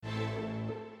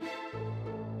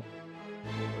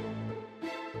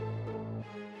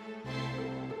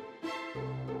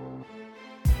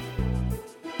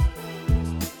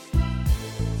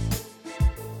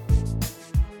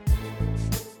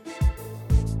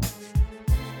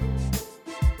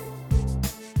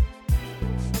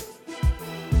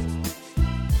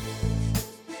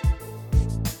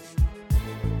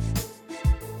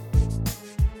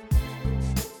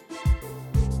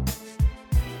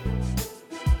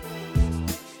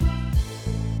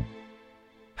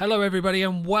Hello everybody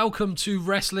and welcome to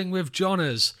Wrestling with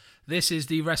Johners. This is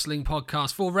the wrestling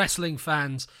podcast for wrestling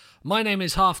fans. My name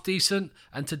is Half Decent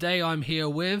and today I'm here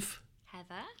with...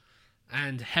 Heather.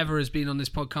 And Heather has been on this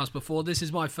podcast before. This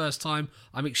is my first time.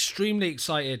 I'm extremely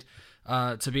excited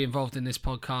to be involved in this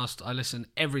podcast. I listen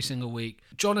every single week.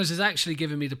 Johners has actually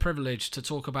given me the privilege to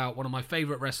talk about one of my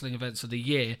favourite wrestling events of the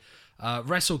year,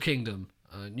 Wrestle Kingdom,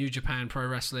 New Japan Pro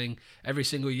Wrestling. Every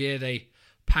single year they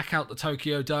pack out the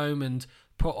Tokyo Dome and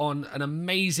put on an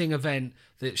amazing event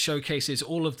that showcases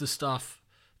all of the stuff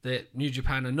that New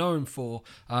Japan are known for.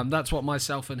 That's what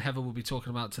myself and Heather will be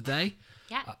talking about today.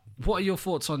 Yeah. What are your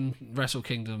thoughts on Wrestle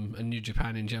Kingdom and New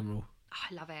Japan in general? Oh,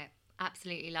 I love it.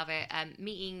 Absolutely love it.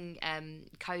 Meeting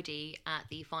Cody at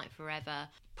the Fight Forever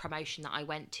promotion that I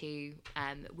went to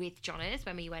with Johners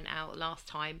when we went out last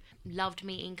time. Loved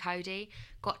meeting Cody.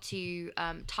 Got to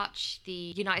touch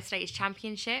the United States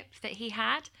Championship that he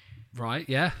had. Right,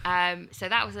 yeah. So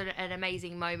that was an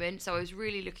amazing moment. So I was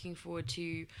really looking forward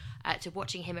to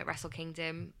watching him at Wrestle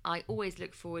Kingdom. I always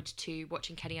look forward to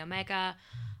watching Kenny Omega.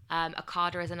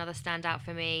 Okada is another standout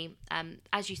for me.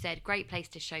 As you said, great place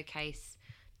to showcase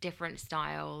different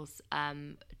styles.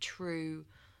 True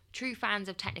fans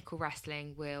of technical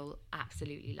wrestling will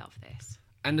absolutely love this.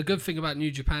 And the good thing about New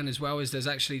Japan as well is there's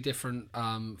actually different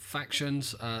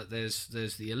factions. There's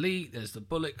the Elite, there's the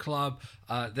Bullet Club.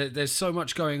 There's so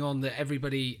much going on that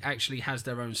everybody actually has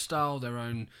their own style, their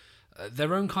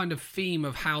own kind of theme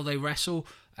of how they wrestle.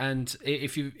 And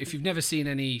if you've never seen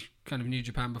any kind of New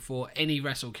Japan before, any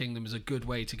Wrestle Kingdom is a good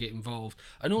way to get involved.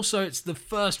 And also, it's the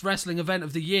first wrestling event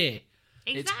of the year.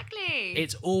 Exactly.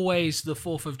 It's always the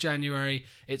 4th of January.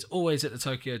 It's always at the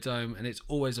Tokyo Dome, and it's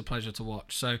always a pleasure to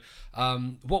watch. So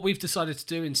what we've decided to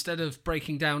do, instead of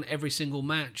breaking down every single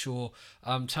match or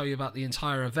tell you about the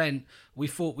entire event, we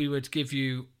thought we would give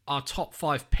you our top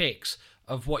 5 picks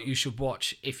of what you should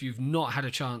watch if you've not had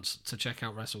a chance to check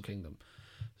out Wrestle Kingdom.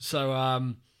 So,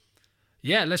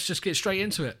 let's just get straight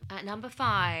into it. At number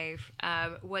 5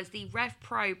 was the Rev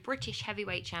Pro British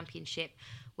Heavyweight Championship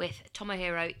with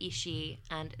Tomohiro Ishii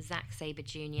and Zack Sabre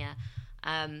Jr.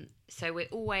 So we're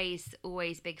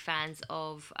always big fans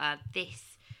of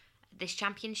this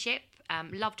championship.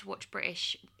 Love to watch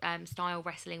British style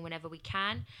wrestling whenever we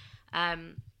can.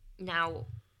 Now,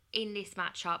 in this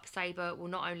matchup, Sabre will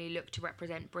not only look to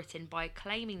represent Britain by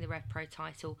claiming the Rev Pro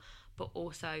title, but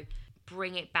also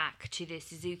bring it back to the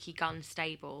Suzuki Gun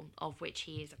stable of which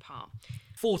he is a part.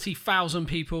 40,000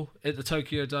 people at the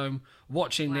Tokyo Dome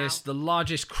watching this, the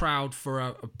largest crowd for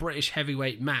a British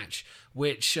heavyweight match,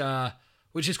 which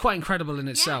is quite incredible in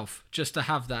itself, just to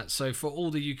have that. So for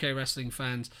all the UK wrestling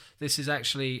fans, this is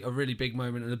actually a really big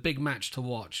moment and a big match to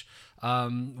watch.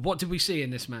 What did we see in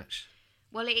this match?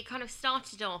 Well, it kind of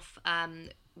started off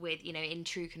with, in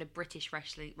true kind of British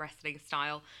wrestling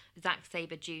style, Zack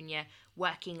Sabre Jr.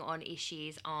 working on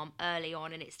Ishii's arm early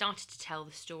on, and it started to tell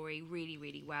the story really,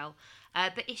 really well.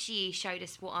 But Ishii showed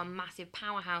us what a massive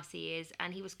powerhouse he is,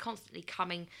 and he was constantly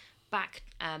coming back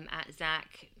at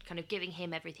Zack, kind of giving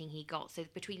him everything he got. So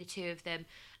between the two of them,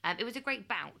 it was a great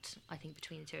bout, I think,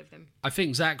 between the two of them. I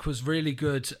think Zack was really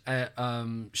good at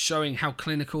showing how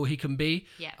clinical he can be.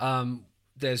 Yeah.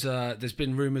 There's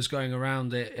been rumours going around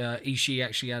that Ishii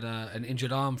actually had an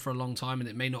injured arm for a long time and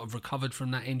it may not have recovered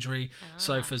from that injury.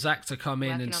 So for Zack to come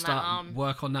in and start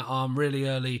work on that arm really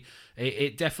early,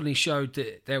 it definitely showed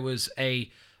that there was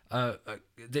that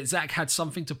Zack had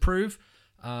something to prove.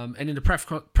 And in the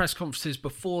press conferences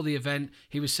before the event,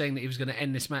 he was saying that he was going to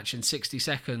end this match in 60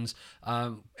 seconds.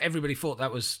 Everybody thought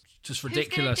that was just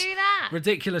ridiculous. Who's gonna do that?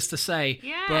 Ridiculous to say.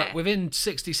 Yeah. But within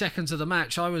 60 seconds of the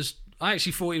match, I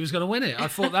actually thought he was going to win it. I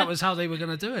thought that was how they were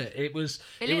going to do it. It looked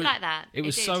like that. It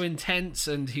was so intense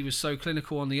and he was so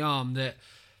clinical on the arm that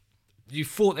you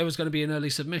thought there was going to be an early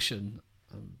submission.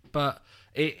 But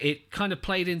it kind of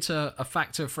played into a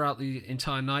factor throughout the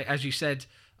entire night. As you said,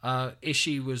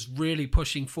 Ishii was really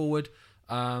pushing forward.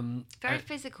 Very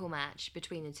physical match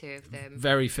between the two of them.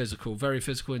 Very physical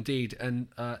indeed. And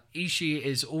Ishii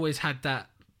has always had that,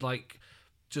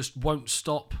 just won't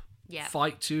stop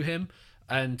fight to him.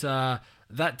 And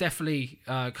that definitely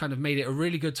kind of made it a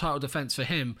really good title defense for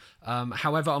him.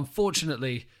 However,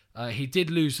 unfortunately, he did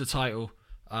lose the title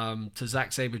to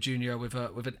Zack Sabre Jr. with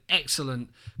an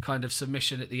excellent kind of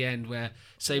submission at the end where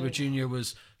Sabre Jr.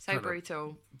 was so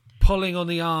brutal, pulling on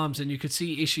the arms, and you could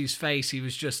see Ishii's face. He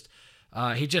was just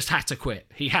he just had to quit.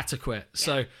 He had to quit. Yeah.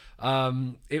 So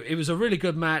it was a really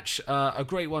good match, a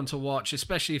great one to watch,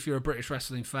 especially if you're a British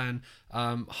wrestling fan.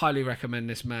 Highly recommend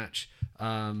this match.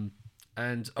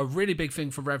 And a really big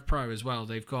thing for Rev Pro as well.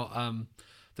 They've got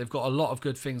they've got a lot of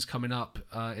good things coming up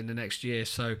in the next year.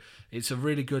 So it's a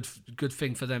really good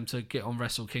thing for them to get on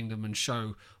Wrestle Kingdom and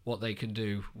show what they can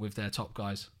do with their top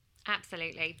guys.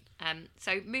 Absolutely.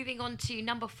 So moving on to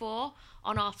number 4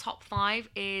 on our top 5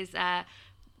 is,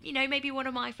 maybe one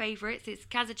of my favourites. It's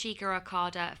Kazuchika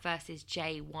Okada versus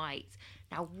Jay White.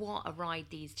 Now, what a ride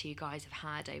these two guys have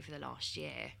had over the last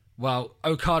year. Well,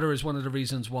 Okada is one of the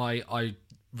reasons why I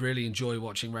really enjoy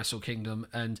watching Wrestle Kingdom,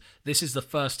 and this is the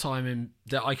first time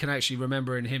that I can actually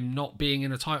remember in him not being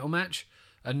in a title match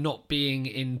and not being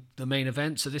in the main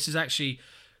event. So this is actually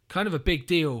kind of a big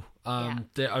deal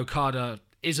that Okada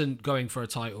isn't going for a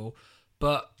title,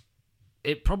 but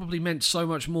it probably meant so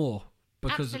much more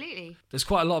because Absolutely. There's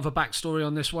quite a lot of a backstory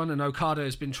on this one, and Okada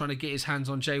has been trying to get his hands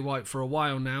on Jay White for a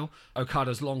while now.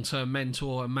 Okada's long-term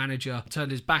mentor and manager turned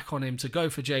his back on him to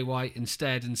go for Jay White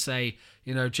instead and say,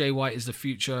 Jay White is the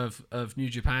future of New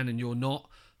Japan and you're not.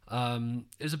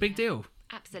 It was a big deal.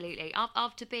 Absolutely.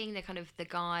 After being the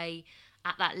guy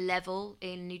at that level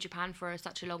in New Japan for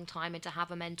such a long time, and to have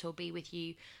a mentor be with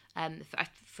you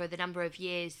for the number of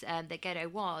years that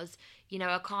Gedo was,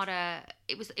 Okada,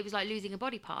 it was like losing a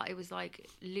body part. It was like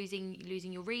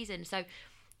losing your reason. So,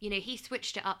 he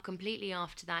switched it up completely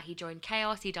after that. He joined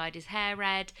Chaos. He dyed his hair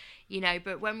red,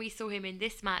 but when we saw him in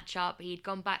this matchup, he'd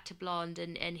gone back to blonde,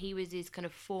 and he was his kind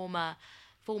of former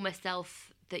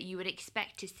self that you would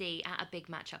expect to see at a big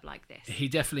matchup like this. He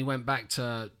definitely went back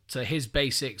to his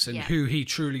basics and who he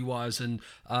truly was, and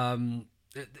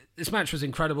this match was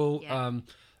incredible. Yeah.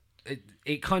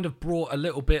 It kind of brought a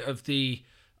little bit of the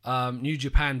New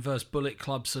Japan versus Bullet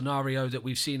Club scenario that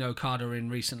we've seen Okada in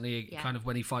recently, kind of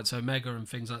when he fights Omega and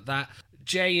things like that.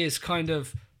 Jay is kind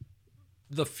of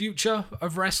the future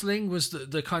of wrestling, was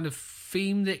the kind of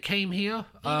theme that came here.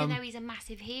 Even though he's a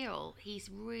massive heel, he's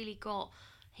got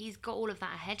all of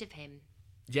that ahead of him.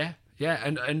 Yeah,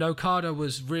 and Okada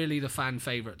was really the fan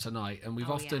favorite tonight, and we've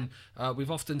often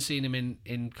seen him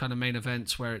in kind of main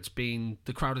events where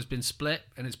the crowd has been split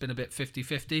and it's been a bit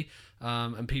 50-50,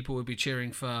 and people would be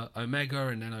cheering for Omega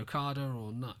and then Okada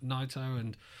or Naito,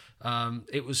 and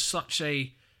it was so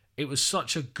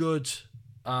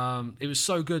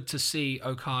good to see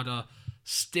Okada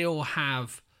still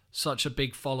have such a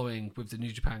big following with the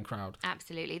New Japan crowd.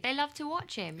 Absolutely. They love to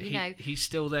watch him, He's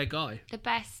still their guy. The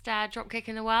best dropkick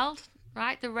in the world,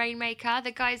 right? The Rainmaker.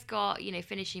 The guy's got,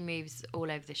 finishing moves all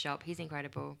over the shop. He's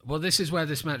incredible. Well, this is where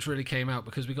this match really came out,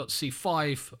 because we got to see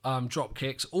 5 drop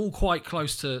kicks, all quite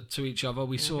close to each other.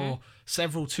 We saw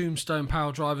several tombstone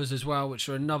power drivers as well, which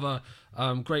are another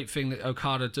great thing that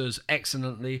Okada does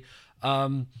excellently.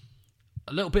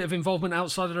 A little bit of involvement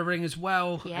outside of the ring as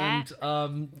well,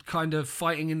 and kind of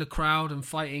fighting in the crowd and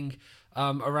fighting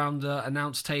around the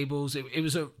announce tables.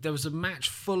 There was a match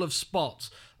full of spots,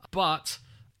 but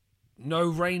no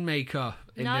Rainmaker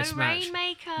in this match.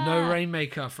 No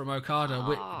Rainmaker from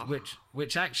Okada,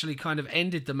 which actually kind of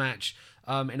ended the match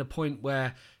in a point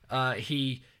where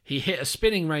he hit a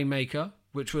spinning Rainmaker,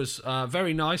 which was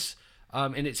very nice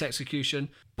in its execution,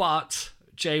 but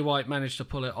Jay White managed to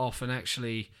pull it off and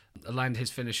actually land his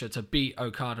finisher to beat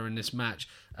Okada in this match.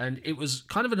 And it was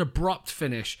kind of an abrupt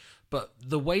finish, but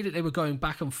the way that they were going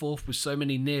back and forth with so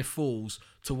many near falls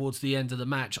towards the end of the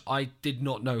match, I did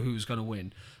not know who was going to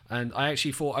win. And I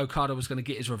actually thought Okada was going to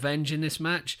get his revenge in this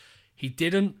match. He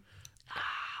didn't.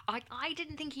 I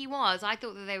didn't think he was. I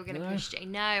thought that they were going to push Jay.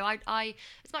 No, I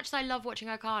as much as I love watching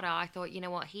Okada, I thought, you know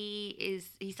what, he's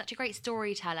such a great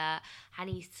storyteller, and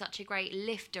he's such a great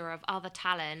lifter of other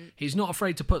talent. He's not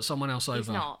afraid to put someone else over. He's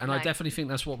not, and no. I definitely think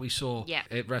that's what we saw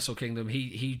at Wrestle Kingdom.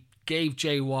 He gave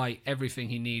Jay White everything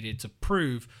he needed to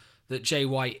prove that Jay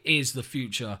White is the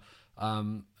future,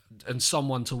 and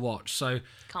someone to watch. So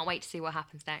can't wait to see what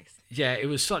happens next. Yeah, it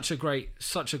was such a great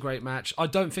match. I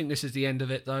don't think this is the end of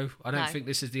it, though. I don't think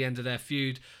this is the end of their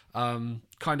feud.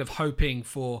 Kind of hoping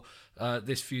for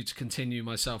this feud to continue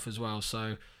myself as well.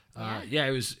 So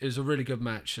it was a really good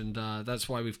match, and that's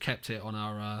why we've kept it on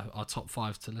our top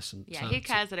 5 to listen. Yeah, who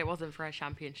cares that it wasn't for a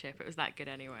championship? It was that good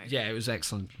anyway. Yeah, it was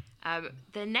excellent.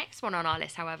 The next one on our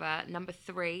list, however, number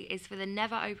 3, is for the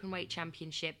Never Openweight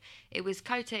Championship. It was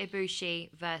Kota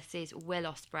Ibushi versus Will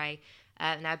Ospreay.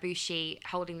 Now Ibushi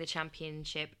holding the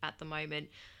championship at the moment.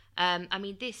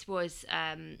 This was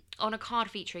on a card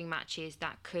featuring matches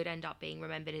that could end up being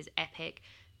remembered as epic.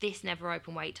 This Never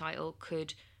Openweight title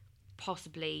could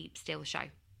possibly steal the show.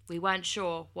 We weren't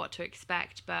sure what to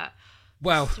expect, but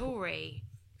story.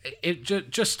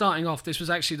 Just starting off, this was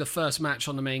actually the first match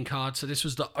on the main card, so this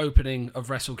was the opening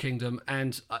of Wrestle Kingdom,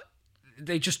 and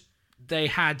they just they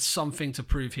had something to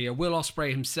prove here. Will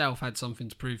Ospreay himself had something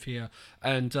to prove here,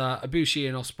 and Ibushi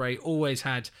and Ospreay always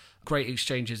had great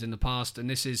exchanges in the past, and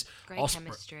this is great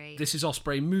chemistry. This is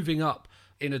Ospreay moving up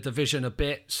in a division a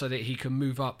bit so that he can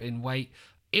move up in weight.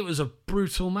 It was a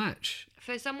brutal match.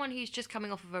 For someone who's just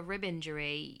coming off of a rib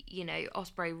injury,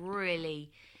 Ospreay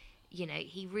really,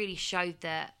 he really showed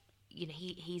that,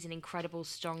 he's an incredible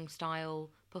strong style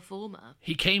performer.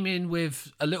 He came in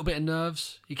with a little bit of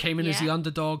nerves. He came in as the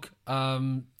underdog.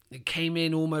 It came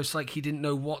in almost like he didn't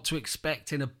know what to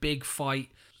expect in a big fight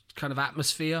kind of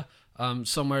atmosphere.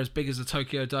 Somewhere as big as the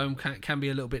Tokyo Dome can be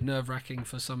a little bit nerve-wracking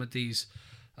for some of these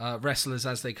wrestlers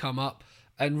as they come up.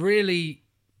 And really,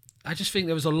 I just think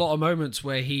there was a lot of moments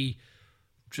where he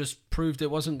just proved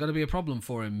it wasn't going to be a problem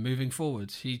for him moving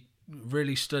forward. He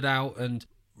really stood out and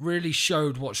really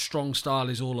showed what strong style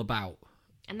is all about.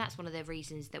 And that's one of the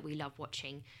reasons that we love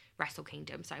watching Wrestle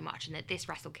Kingdom so much, and that this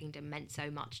Wrestle Kingdom meant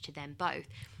so much to them both.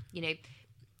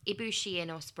 Ibushi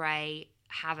and Ospreay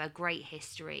have a great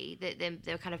history.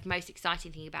 The kind of most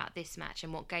exciting thing about this match,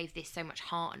 and what gave this so much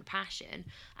heart and passion,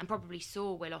 and probably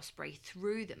saw Will Ospreay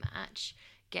through the match,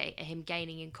 him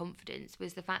gaining in confidence,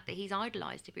 was the fact that he's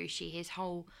idolised Ibushi his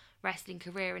whole wrestling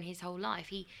career and his whole life.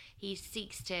 He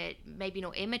seeks to maybe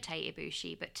not imitate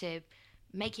Ibushi, but to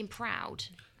make him proud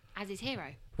as his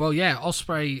hero. Well, yeah,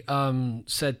 Ospreay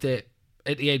said that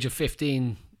at the age of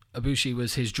 15, Ibushi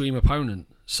was his dream opponent.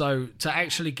 So to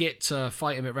actually get to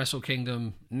fight him at Wrestle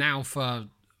Kingdom now for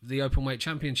the Openweight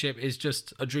Championship is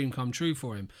just a dream come true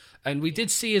for him. And we did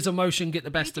see his emotion get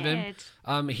the best of him.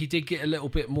 He did get a little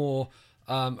bit more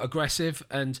aggressive,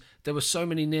 and there were so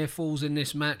many near falls in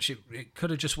this match. It could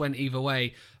have just went either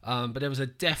way. But there was a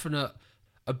definite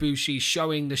Ibushi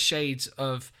showing the shades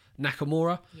of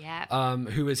Nakamura,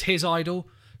 who was his idol.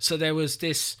 So there was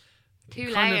this two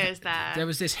layers there. There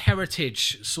was this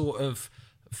heritage sort of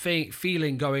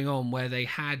feeling going on where they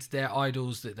had their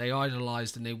idols that they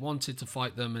idolized and they wanted to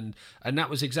fight them, and that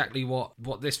was exactly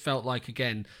what this felt like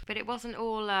again. But it wasn't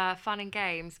all fun and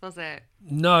games, was it?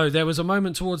 No, there was a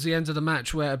moment towards the end of the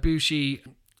match where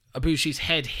Ibushi's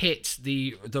head hit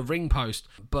the ring post,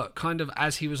 but kind of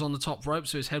as he was on the top rope,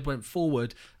 so his head went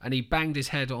forward and he banged his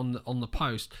head on the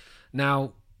post.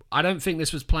 Now, I don't think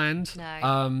this was planned.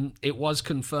 No. It was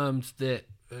confirmed that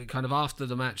kind of after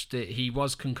the match that he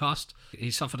was concussed.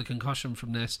 He suffered a concussion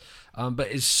from this. But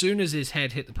as soon as his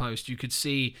head hit the post, you could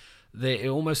see that it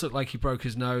almost looked like he broke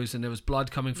his nose and there was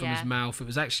blood coming from his mouth. It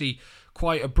was actually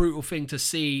quite a brutal thing to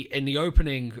see in the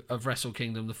opening of Wrestle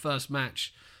Kingdom, the first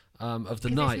match of the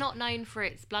night. It's not known for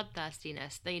its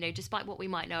bloodthirstiness. Despite what we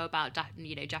might know about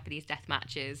Japanese death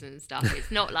matches and stuff, it's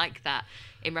not like that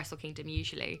in Wrestle Kingdom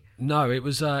usually. No, it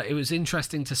was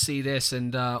interesting to see this,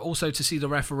 and also to see the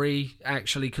referee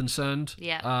actually concerned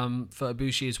for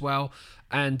Ibushi as well.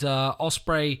 And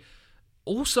Ospreay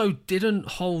also didn't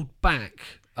hold back,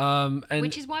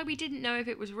 which is why we didn't know if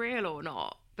it was real or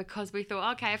not, because we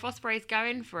thought, okay, if Ospreay's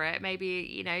going for it, maybe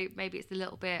it's a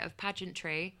little bit of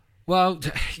pageantry. Well,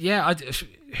 yeah,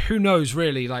 who knows,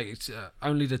 really? Like,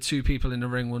 only the two people in the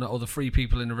ring will know, or the three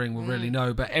people in the ring will really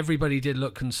know. But everybody did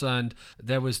look concerned.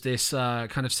 There was this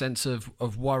kind of sense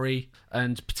of worry,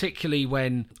 and particularly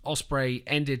when Ospreay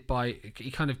ended by, he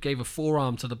kind of gave a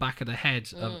forearm to the back of the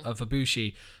head of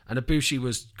Ibushi, and Ibushi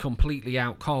was completely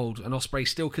out cold, and Ospreay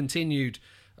still continued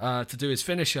to do his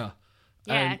finisher.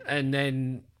 Yeah. And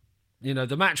then,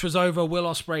 the match was over. Will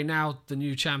Ospreay, now the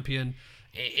new champion,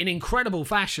 in incredible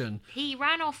fashion. He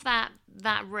ran off that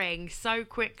ring so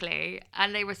quickly,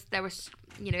 and there was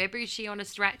Ibushi on a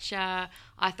stretcher.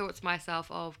 I thought to myself,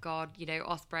 oh God,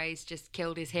 Ospreay's just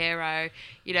killed his hero.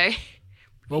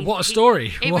 Well, what a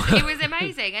story! It was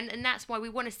amazing, and that's why we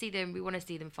want to see them. We want to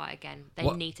see them fight again. They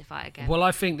need to fight again. Well,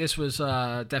 I think this was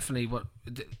definitely what.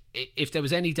 If there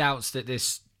was any doubts that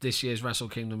this year's Wrestle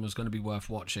Kingdom was going to be worth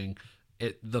watching,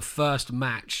 the first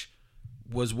match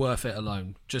was worth it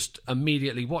alone. Just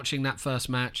immediately watching that first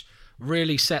match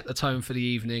really set the tone for the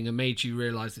evening and made you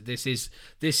realise that this is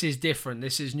different.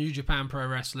 This is New Japan Pro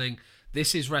Wrestling.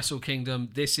 This is Wrestle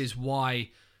Kingdom. This is why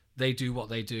they do what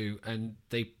they do, and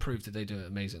they proved that they do it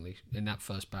amazingly in that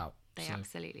first bout. They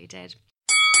absolutely did.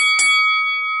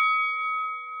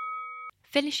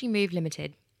 Finishing Move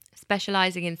Limited,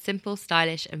 specialising in simple,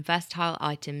 stylish and versatile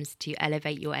items to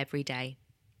elevate your everyday.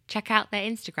 Check out their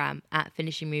Instagram at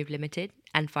Finishing Move Limited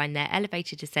and find their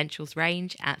elevated essentials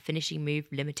range at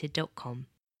finishingmovelimited.com.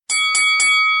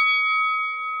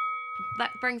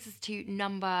 That brings us to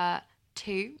number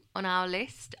 2 on our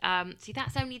list. See,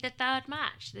 that's only the third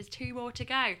match. There's 2 more to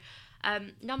go.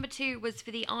 Number 2 was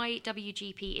for the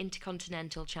IWGP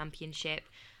Intercontinental Championship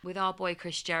with our boy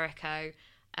Chris Jericho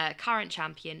current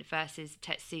champion versus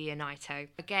Tetsuya Naito.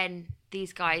 Again,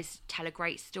 these guys tell a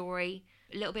great story.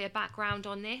 A little bit of background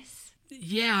on this.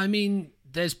 Yeah, I mean,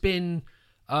 there's been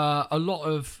a lot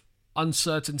of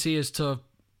uncertainty as to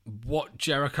what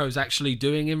Jericho's actually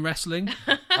doing in wrestling.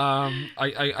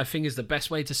 I think is the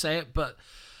best way to say it, but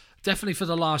definitely for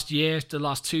the last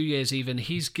 2 years even,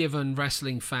 he's given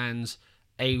wrestling fans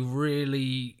a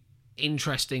really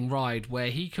interesting ride where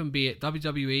he can be at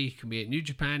WWE, he can be at New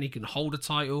Japan, he can hold a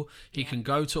title, he can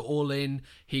go to All In,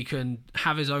 he can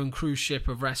have his own cruise ship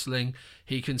of wrestling,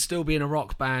 he can still be in a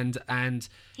rock band, and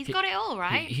he's got it all,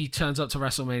 right? He turns up to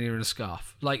WrestleMania in a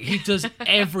scarf. Like, he does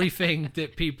everything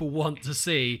that people want to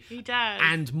see. He does.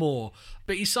 And more.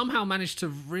 But he somehow managed to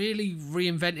really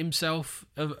reinvent himself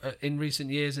in recent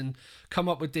years and come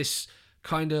up with this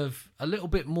kind of a little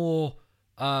bit more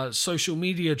social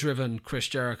media driven Chris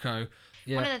Jericho.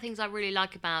 Yeah. One of the things I really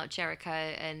like about Jericho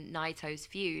and Naito's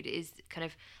feud is kind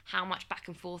of how much back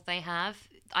and forth they have.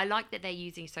 I like that they're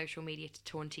using social media to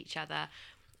taunt each other.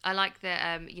 I like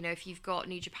that, if you've got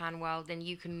New Japan World, then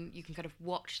you can kind of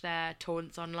watch their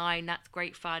taunts online. That's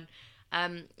great fun.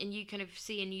 And you kind of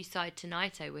see a new side to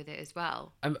Naito with it as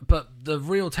well. But the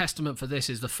real testament for this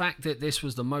is the fact that this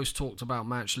was the most talked about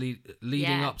match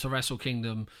leading up to Wrestle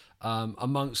Kingdom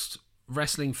amongst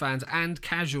wrestling fans and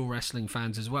casual wrestling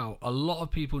fans as well. A lot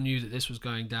of people knew that this was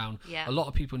going down. Yeah. A lot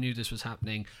of people knew this was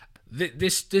happening.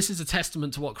 This is a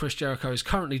testament to what Chris Jericho is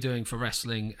currently doing for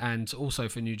wrestling and also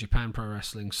for New Japan Pro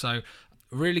Wrestling. So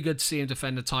really good to see him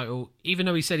defend the title, even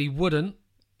though he said he wouldn't.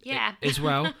 Yeah. As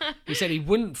well. He said he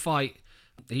wouldn't fight.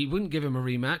 He wouldn't give him a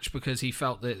rematch because he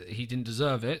felt that he didn't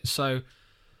deserve it. So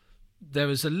there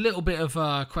was a little bit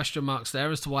of question marks there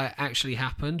as to why it actually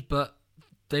happened, but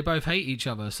they both hate each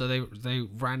other, so they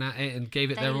ran at it and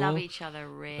gave it their all. They love each other,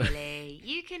 really.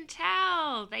 You can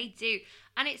tell they do,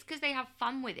 and it's because they have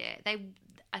fun with it.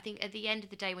 I think at the end of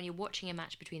the day, when you're watching a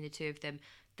match between the two of them,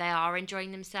 they are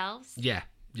enjoying themselves. Yeah,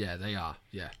 they are.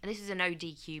 Yeah. And this is a no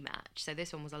DQ match, so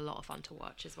this one was a lot of fun to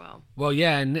watch as well. Well,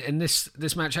 yeah, and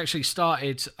this match actually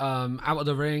started out of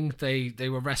the ring. They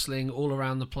were wrestling all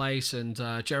around the place, and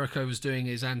Jericho was doing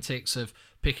his antics of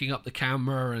picking up the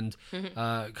camera and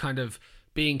kind of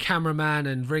being cameraman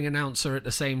and ring announcer at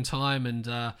the same time, and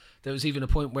there was even a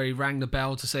point where he rang the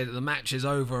bell to say that the match is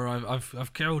over.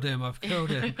 I've killed him.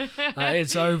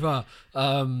 It's over.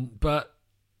 But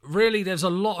really, there's a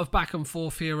lot of back and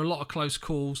forth here, a lot of close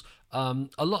calls. A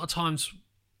lot of times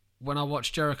when I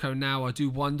watch Jericho now, I do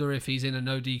wonder if he's in a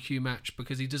no DQ match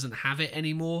because he doesn't have it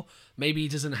anymore. Maybe he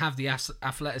doesn't have the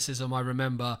athleticism I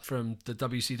remember from the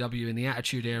WCW in the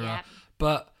Attitude Era. Yeah.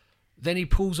 But then he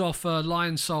pulls off a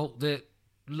lion salt that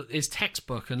is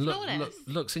textbook and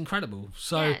looks incredible.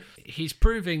 So he's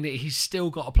proving that he's still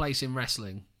got a place in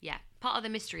wrestling. Yeah. Part of the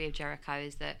mystery of Jericho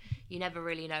is that you never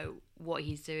really know what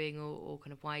he's doing or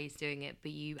kind of why he's doing it,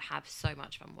 but you have so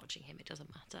much fun watching him, it doesn't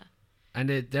matter. And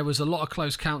there was a lot of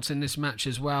close counts in this match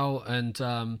as well, and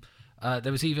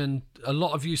there was even a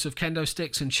lot of use of kendo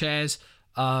sticks and chairs.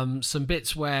 Some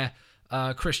bits where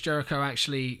Chris Jericho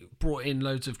actually brought in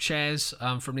loads of chairs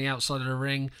from the outside of the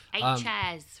ring. 8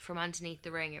 chairs from underneath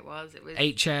the ring, it was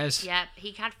 8 chairs. Yeah,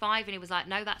 he had 5 and he was like,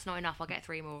 no, that's not enough, I'll get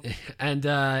 3 more. And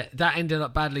that ended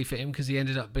up badly for him because he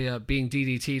ended up being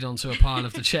DDT'd onto a pile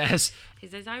of the chairs.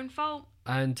 It's his own fault.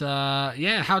 And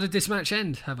how did this match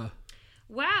end, Heather?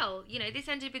 Well, this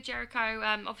ended with Jericho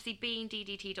obviously being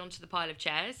DDT'd onto the pile of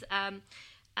chairs, and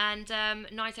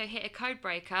Naito hit a code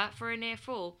breaker for a near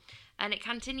fall. And it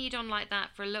continued on like that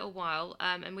for a little while,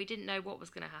 and we didn't know what was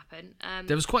going to happen.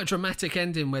 There was quite a dramatic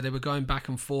ending where they were going back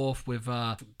and forth with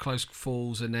close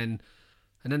falls, and then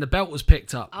the belt was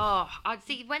picked up. Oh, I'd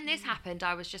see when this happened,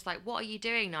 I was just like, "What are you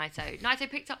doing, Naito?" Naito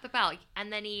picked up the belt,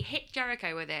 and then he hit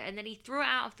Jericho with it, and then he threw it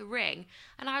out of the ring.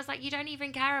 And I was like, "You don't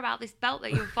even care about this belt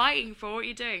that you're fighting for. What are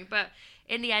you doing?" But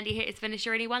in the end, he hit his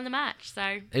finisher and he won the match.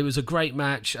 So it was a great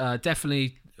match,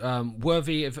 definitely.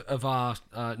 Worthy of our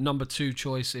number 2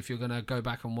 choice if you're going to go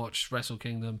back and watch Wrestle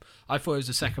Kingdom. I thought it was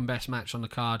the second best match on the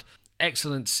card.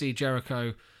 Excellent to see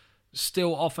Jericho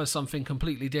still offer something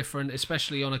completely different,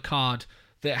 especially on a card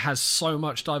that has so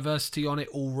much diversity on it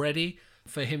already.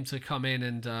 For him to come in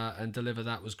and deliver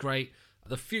that was great.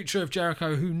 The future of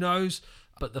Jericho, who knows?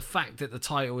 But the fact that the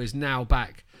title is now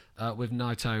back with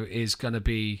Naito is going to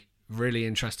be really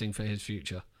interesting for his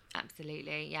future.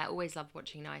 Absolutely. Yeah, always love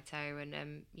watching Naito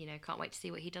and, can't wait to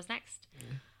see what he does next.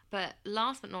 Yeah. But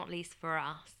last but not least for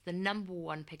us, the number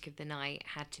 1 pick of the night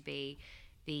had to be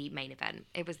the main event.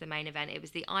 It was the main event. It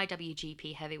was the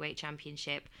IWGP Heavyweight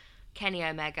Championship. Kenny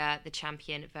Omega, the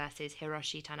champion, versus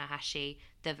Hiroshi Tanahashi,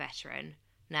 the veteran.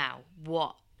 Now,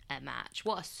 what a match.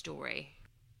 What a story.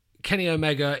 Kenny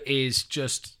Omega is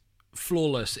just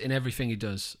flawless in everything he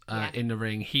does in the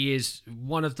ring. He is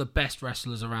one of the best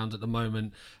wrestlers around at the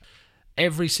moment.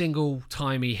 Every single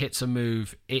time he hits a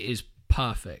move, it is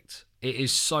perfect. It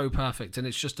is so perfect, and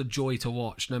it's just a joy to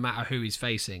watch, no matter who he's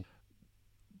facing.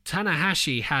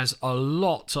 Tanahashi has a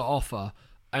lot to offer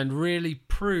and really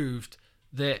proved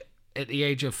that at the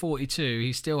age of 42,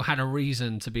 he still had a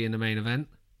reason to be in the main event.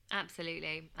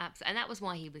 Absolutely. And that was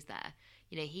why he was there.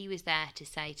 He was there to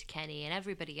say to Kenny and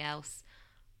everybody else,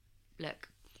 look,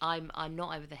 I'm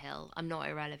not over the hill. I'm not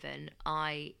irrelevant.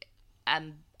 I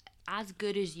am as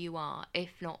good as you are, if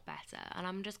not better. And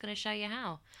I'm just going to show you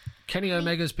how. Kenny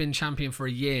Omega's been champion for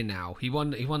a year now. He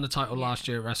won the title last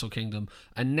year at Wrestle Kingdom.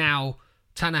 And now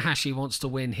Tanahashi wants to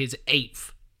win his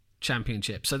 8th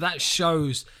championship. So that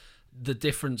shows the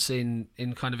difference in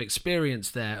kind of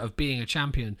experience there of being a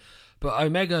champion. But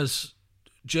Omega's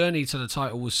journey to the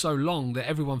title was so long that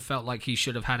everyone felt like he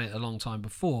should have had it a long time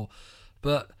before.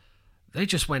 But they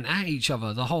just went at each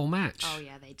other the whole match. Oh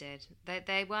yeah, they did.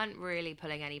 They weren't really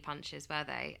pulling any punches, were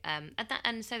they?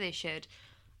 And so they should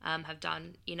have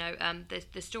done.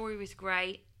 The story was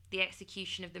great. The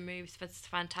execution of the moves was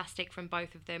fantastic from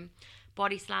both of them.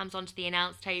 Body slams onto the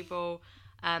announce table,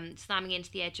 slamming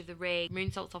into the edge of the ring,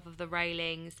 moonsaults off of the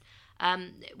railings.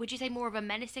 Would you say more of a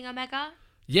menacing Omega?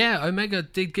 Yeah, Omega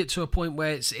did get to a point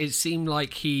where it seemed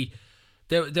like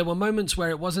there were moments where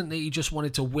it wasn't that he just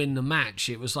wanted to win the match.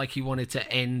 It was like he wanted to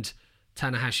end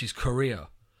Tanahashi's career.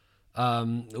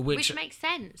 Which makes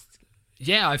sense.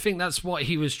 Yeah, I think that's what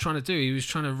he was trying to do. He was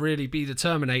trying to really be the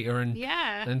Terminator and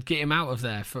get him out of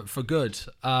there for good.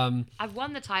 I've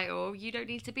won the title. You don't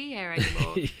need to be here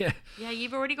anymore. Yeah,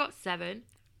 you've already got 7.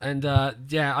 And I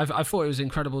thought it was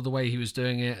incredible the way he was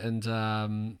doing it.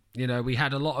 And, we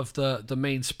had a lot of the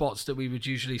main spots that we would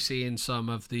usually see in some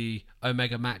of the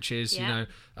Omega matches. Yeah.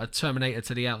 A Terminator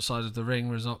to the outside of the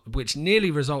ring, which nearly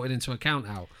resulted into a count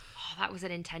out. Oh, that was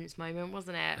an intense moment,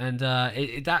 wasn't it? And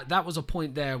that was a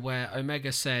point there where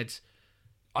Omega said,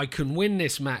 I can win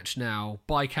this match now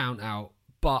by count out,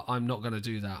 but I'm not going to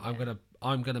do that. Yeah.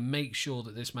 I'm gonna make sure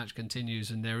that this match continues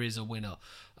and there is a winner.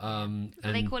 And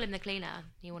they call him the cleaner.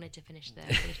 He wanted to finish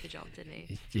the job, didn't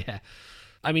he? Yeah.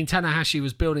 I mean, Tanahashi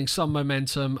was building some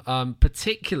momentum,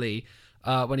 particularly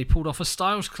when he pulled off a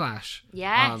Styles Clash.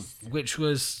 Yes. Which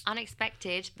was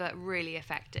unexpected, but really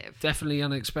effective. Definitely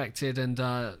unexpected, and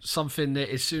something that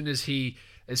as soon as he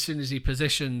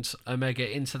positioned Omega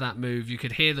into that move, you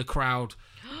could hear the crowd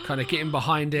kind of getting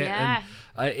behind it. Yeah.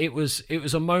 And it was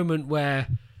a moment where,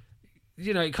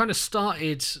 it kind of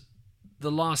started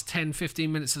the last 10,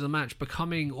 15 minutes of the match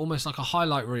becoming almost like a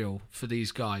highlight reel for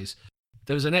these guys.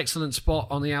 There was an excellent spot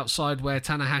on the outside where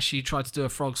Tanahashi tried to do a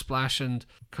frog splash and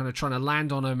kind of trying to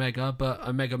land on Omega, but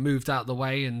Omega moved out of the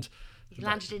way and he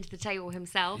landed into the table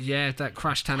himself. Yeah, that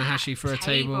crashed Tanahashi for a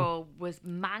table. The table was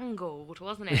mangled,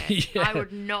 wasn't it? Yeah. I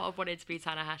would not have wanted to be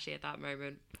Tanahashi at that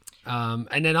moment.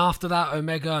 And then after that,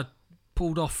 Omega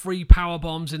pulled off 3 power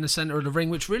bombs in the center of the ring,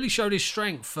 which really showed his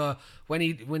strength for when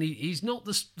he's not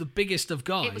the biggest of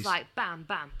guys. It was like bam,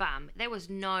 bam, bam. There was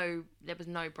no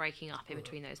breaking up in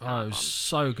between those power bombs. Oh, it was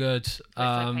so good. So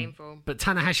painful. But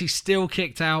Tanahashi still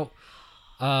kicked out.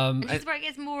 And this is where it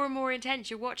gets more and more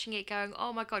intense. You're watching it going,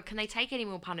 oh my God, can they take any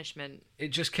more punishment? It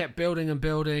just kept building and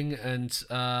building. And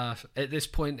at this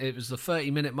point, it was the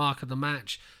 30-minute mark of the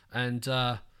match. And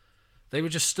they were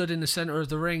just stood in the center of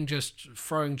the ring, just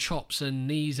throwing chops and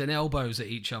knees and elbows at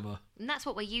each other. And that's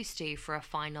what we're used to for a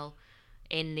final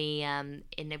in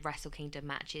the Wrestle Kingdom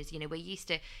matches. We're used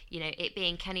to, it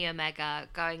being Kenny Omega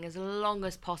going as long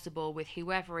as possible with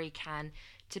whoever he can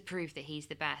to prove that he's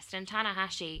the best. And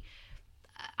Tanahashi,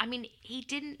 I mean, he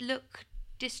didn't look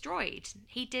destroyed.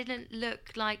 He didn't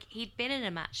look like he'd been in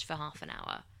a match for half an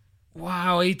hour.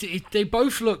 Wow, they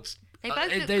both looked.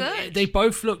 Good. They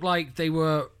both looked like they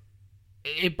were.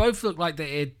 It both looked like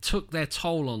it took their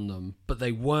toll on them, but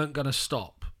they weren't going to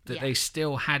stop. That they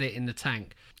still had it in the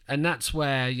tank, and that's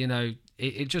where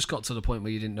it just got to the point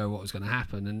where you didn't know what was going to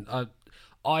happen. And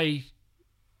I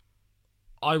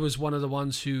was one of the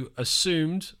ones who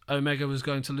assumed Omega was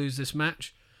going to lose this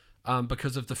match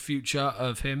because of the future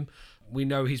of him. We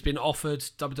know he's been offered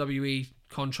WWE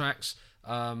contracts,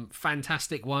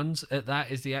 fantastic ones at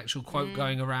that is the actual quote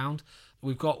going around.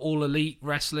 We've got All Elite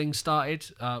Wrestling started,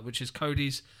 which is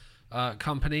Cody's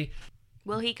company.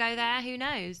 Will he go there? Who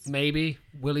knows? Maybe.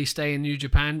 Will he stay in New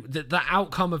Japan? The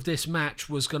outcome of this match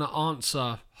was going to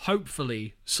answer,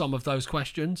 hopefully, some of those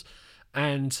questions.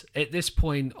 And at this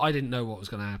point, I didn't know what was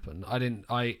going to happen.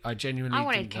 I genuinely I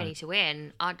wanted didn't Kenny know. to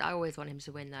win. I always want him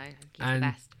to win, though. He's and the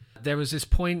best. There was this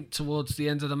point towards the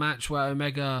end of the match where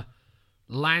Omega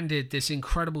landed this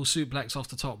incredible suplex off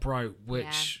the top rope,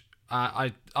 which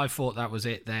I thought that was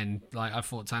it then. Like, I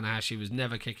thought Tanahashi was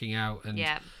never kicking out, and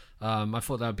I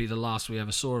thought that would be the last we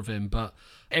ever saw of him. But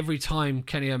every time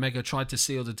Kenny Omega tried to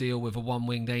seal the deal with a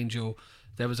one-winged angel,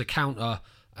 there was a counter,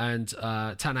 and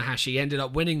Tanahashi ended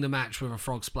up winning the match with a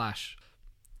frog splash.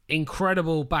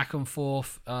 Incredible back and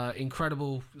forth,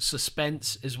 incredible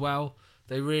suspense as well.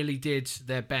 They really did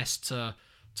their best to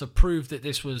prove that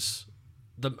this was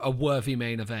a worthy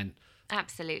main event.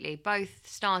 Absolutely. Both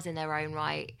stars in their own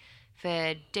right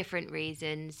for different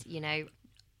reasons. You know,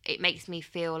 it makes me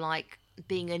feel like,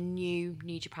 being a New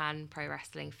Japan Pro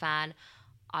Wrestling fan,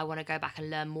 I want to go back and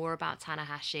learn more about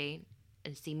Tanahashi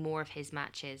and see more of his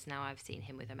matches now I've seen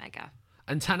him with Omega.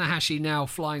 And Tanahashi now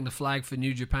flying the flag for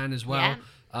New Japan as well.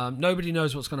 Nobody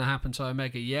knows what's going to happen to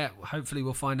Omega yet. Hopefully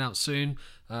we'll find out soon.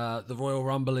 The Royal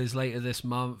Rumble is later this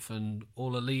month, and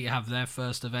All Elite have their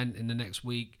first event in the next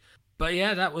week. But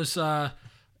yeah, that was an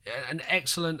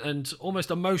excellent and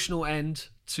almost emotional end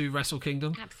to Wrestle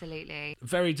Kingdom. Absolutely.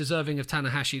 Very deserving of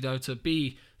Tanahashi, though, to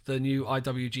be the new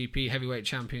IWGP Heavyweight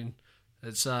Champion.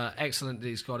 It's excellent that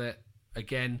he's got it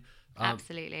again.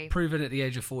 Absolutely. Proven at the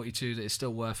age of 42 that it's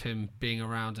still worth him being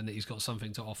around, and that he's got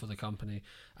something to offer the company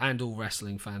and all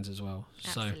wrestling fans as well.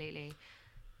 Absolutely.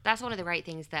 That's one of the great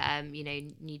things that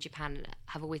New Japan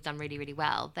have always done really, really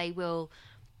well. They will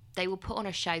put on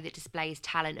a show that displays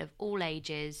talent of all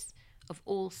ages, of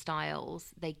all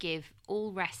styles. They give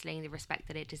all wrestling the respect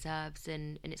that it deserves,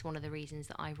 and it's one of the reasons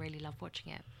that I really love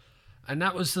watching it. And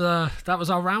that was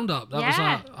our roundup. That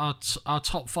was our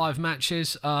top 5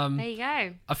 matches. There you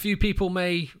go. A few people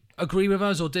may agree with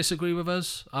us or disagree with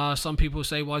us. Some people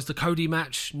say, "Why is the Cody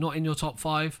match not in your top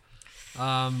 5?"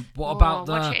 About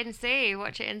the watch it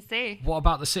and see? What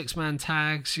about the 6-man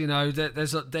tags? You know,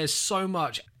 there's so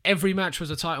much. Every match was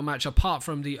a title match apart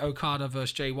from the Okada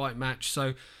versus Jay White match.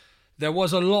 So there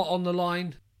was a lot on the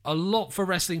line. A lot for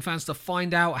wrestling fans to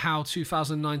find out how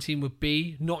 2019 would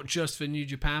be, not just for New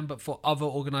Japan, but for other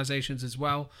organizations as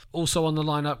well. Also on the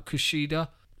lineup, Kushida.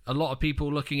 A lot of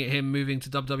people looking at him moving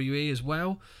to WWE as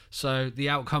well. So the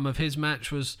outcome of his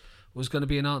match was going to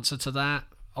be an answer to that.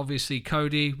 Obviously,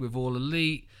 Cody with All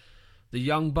Elite. The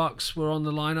Young Bucks were on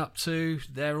the lineup too.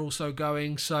 They're also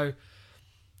going. So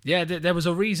yeah, there was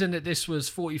a reason that this was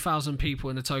 40,000 people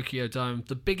in the Tokyo Dome.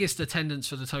 The biggest attendance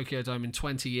for the Tokyo Dome in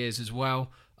 20 years as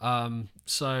well.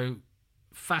 So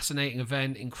fascinating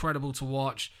event, incredible to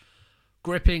watch,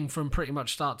 gripping from pretty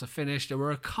much start to finish. There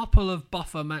were a couple of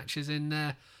buffer matches in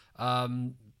there,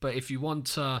 but if you want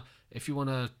to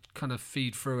kind of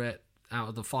feed through it out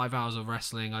of the 5 hours of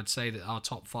wrestling, I'd say that our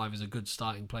top 5 is a good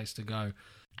starting place to go.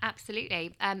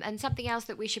 Absolutely. And something else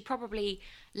that we should probably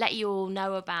let you all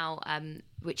know about,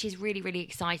 which is really, really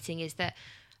exciting, is that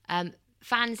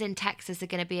fans in Texas are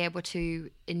going to be able to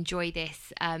enjoy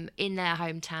this in their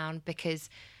hometown, because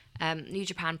New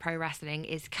Japan Pro Wrestling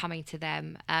is coming to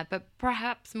them. But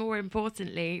perhaps more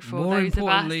importantly, for those of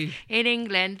us in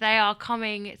England, they are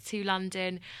coming to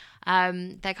London.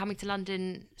 They're coming to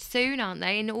London soon, aren't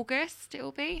they? In August, it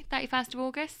will be 31st of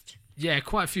August. Yeah,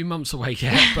 quite a few months away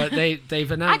yet, but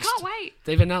they've announced. I can't wait.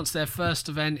 They've announced their first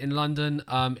event in London.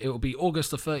 It will be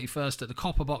August the 31st at the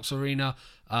Copper Box Arena,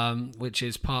 which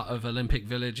is part of Olympic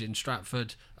Village in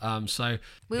Stratford. So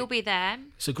we'll be there.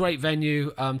 It's a great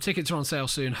venue. Tickets are on sale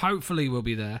soon. Hopefully, we'll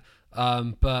be there.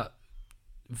 But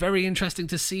very interesting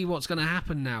to see what's going to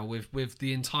happen now with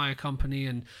the entire company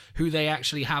and who they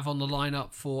actually have on the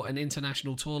lineup for an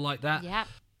international tour like that. Yeah.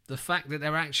 The fact that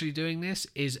they're actually doing this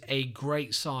is a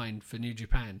great sign for New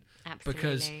Japan. Absolutely.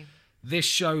 Because this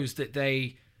shows that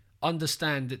they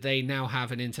understand that they now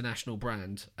have an international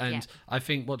brand. And I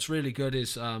think what's really good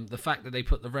is the fact that they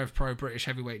put the Rev Pro British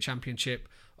Heavyweight Championship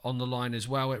on the line as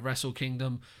well at Wrestle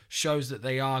Kingdom shows that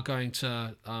they are going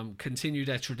to continue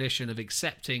their tradition of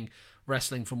accepting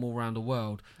wrestling from all around the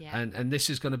world. Yeah. And this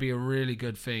is going to be a really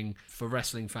good thing for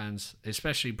wrestling fans,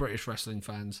 especially British wrestling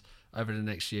fans, over the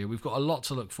next year. We've got a lot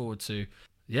to look forward to.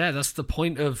 Yeah, that's the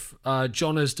point of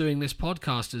Johners doing this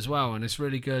podcast as well, and it's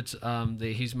really good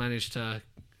that he's managed to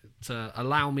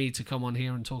allow me to come on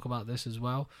here and talk about this as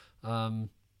well.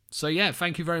 So yeah,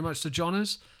 thank you very much to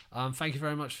Johners. Thank you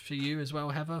very much for you as well,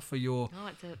 Heather, for your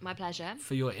my pleasure,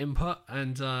 for your input,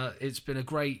 and it's been a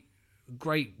great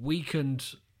week and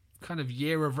kind of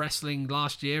year of wrestling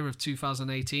last year of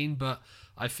 2018, but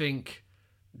I think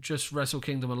just Wrestle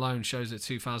Kingdom alone shows that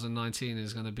 2019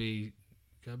 is going to be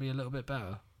a little bit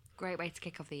better. Great way to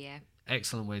kick off the year.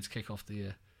 Excellent way to kick off the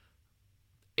year.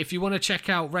 If you want to check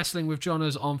out Wrestling with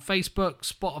Johners on Facebook,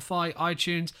 Spotify,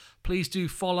 iTunes, please do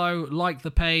follow, like the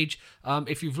page.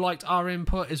 If you've liked our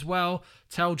input as well,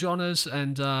 tell Johners,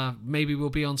 and maybe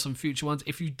we'll be on some future ones.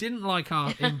 If you didn't like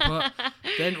our input,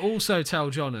 then also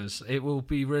tell Johners. It will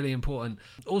be really important.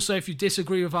 Also, if you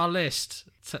disagree with our list,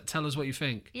 tell us what you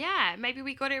think. Yeah, maybe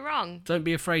we got it wrong. Don't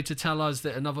be afraid to tell us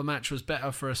that another match was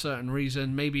better for a certain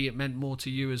reason. Maybe it meant more to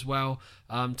you as well.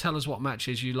 Tell us what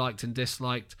matches you liked and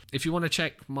disliked. If you want to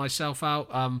check myself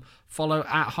out, follow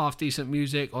at Half Decent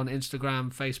Music on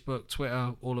Instagram, Facebook,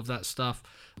 Twitter, all of that stuff.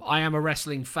 I am a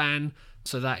wrestling fan,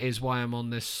 so that is why I'm on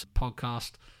this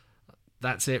podcast.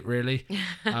 That's it, really.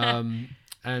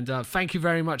 And thank you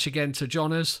very much again to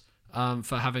Johners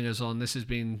for having us on.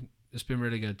 It's been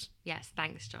really good. Yes,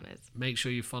 thanks, Johners. Make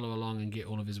sure you follow along and get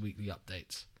all of his weekly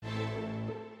updates.